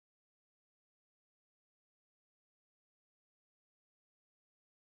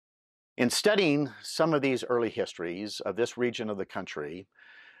In studying some of these early histories of this region of the country,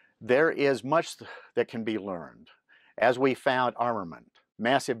 there is much that can be learned, as we found armament,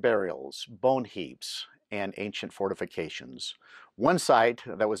 massive burials, bone heaps, and ancient fortifications. One site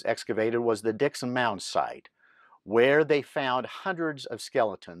that was excavated was the Dixon Mound site, where they found hundreds of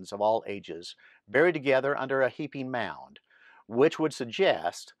skeletons of all ages buried together under a heaping mound, which would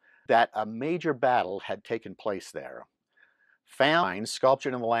suggest that a major battle had taken place there. Found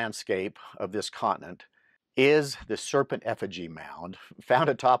sculptured in the landscape of this continent is the Serpent Effigy Mound, found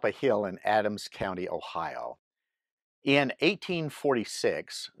atop a hill in Adams County, Ohio. In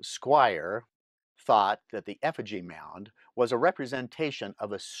 1846, Squire thought that the effigy mound was a representation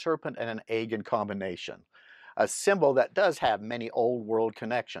of a serpent and an egg in combination, a symbol that does have many old world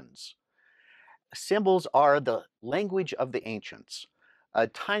connections. Symbols are the language of the ancients, a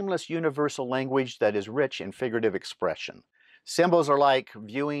timeless universal language that is rich in figurative expression. Symbols are like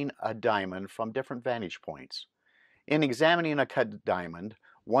viewing a diamond from different vantage points. In examining a cut diamond,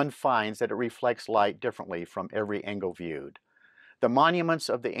 one finds that it reflects light differently from every angle viewed. The monuments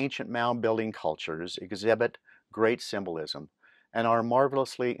of the ancient mound building cultures exhibit great symbolism and are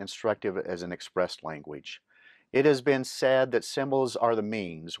marvelously instructive as an expressed language. It has been said that symbols are the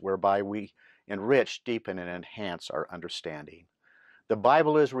means whereby we enrich, deepen, and enhance our understanding. The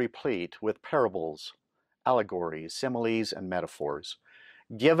Bible is replete with parables, allegories, similes, and metaphors,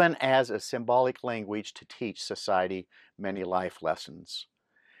 given as a symbolic language to teach society many life lessons.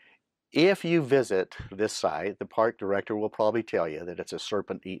 If you visit this site, the park director will probably tell you that it's a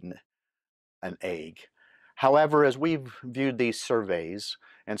serpent eating an egg. However, as we've viewed these surveys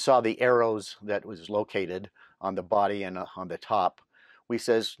and saw the arrows that was located on the body and on the top, we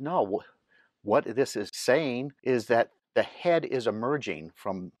says, no, what this is saying is that the head is emerging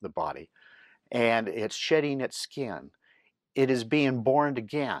from the body and it's shedding its skin. It is being born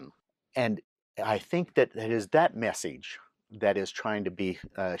again. And I think that it is that message that is trying to be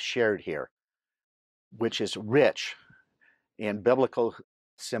shared here, which is rich in biblical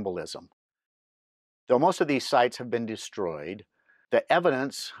symbolism. Though most of these sites have been destroyed, the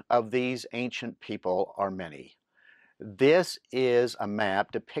evidence of these ancient people are many. This is a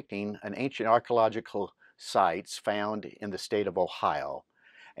map depicting an ancient archaeological sites found in the state of Ohio,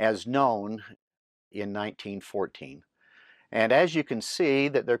 as known in 1914. And as you can see,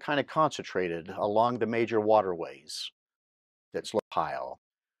 that they're kind of concentrated along the major waterways that's Ohio.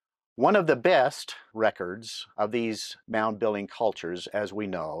 One of the best records of these mound building cultures, as we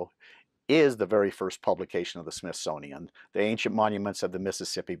know, is the very first publication of the Smithsonian, The Ancient Monuments of the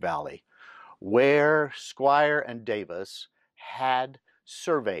Mississippi Valley, where Squire and Davis had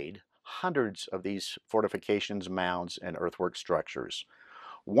surveyed hundreds of these fortifications, mounds, and earthwork structures.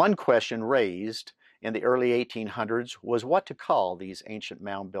 One question raised in the early 1800s was what to call these ancient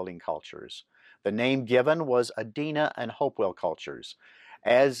mound building cultures. The name given was Adena and Hopewell cultures,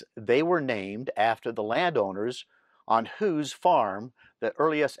 as they were named after the landowners on whose farm the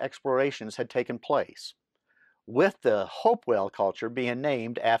earliest explorations had taken place, with the Hopewell culture being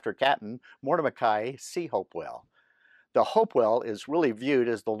named after Captain Mordecai C. Hopewell. The Hopewell is really viewed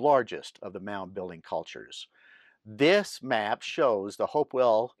as the largest of the mound building cultures. This map shows the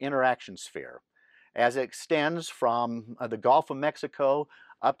Hopewell interaction sphere as it extends from the Gulf of Mexico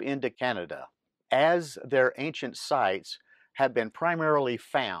up into Canada, as their ancient sites have been primarily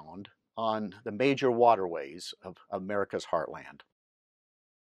found on the major waterways of America's heartland.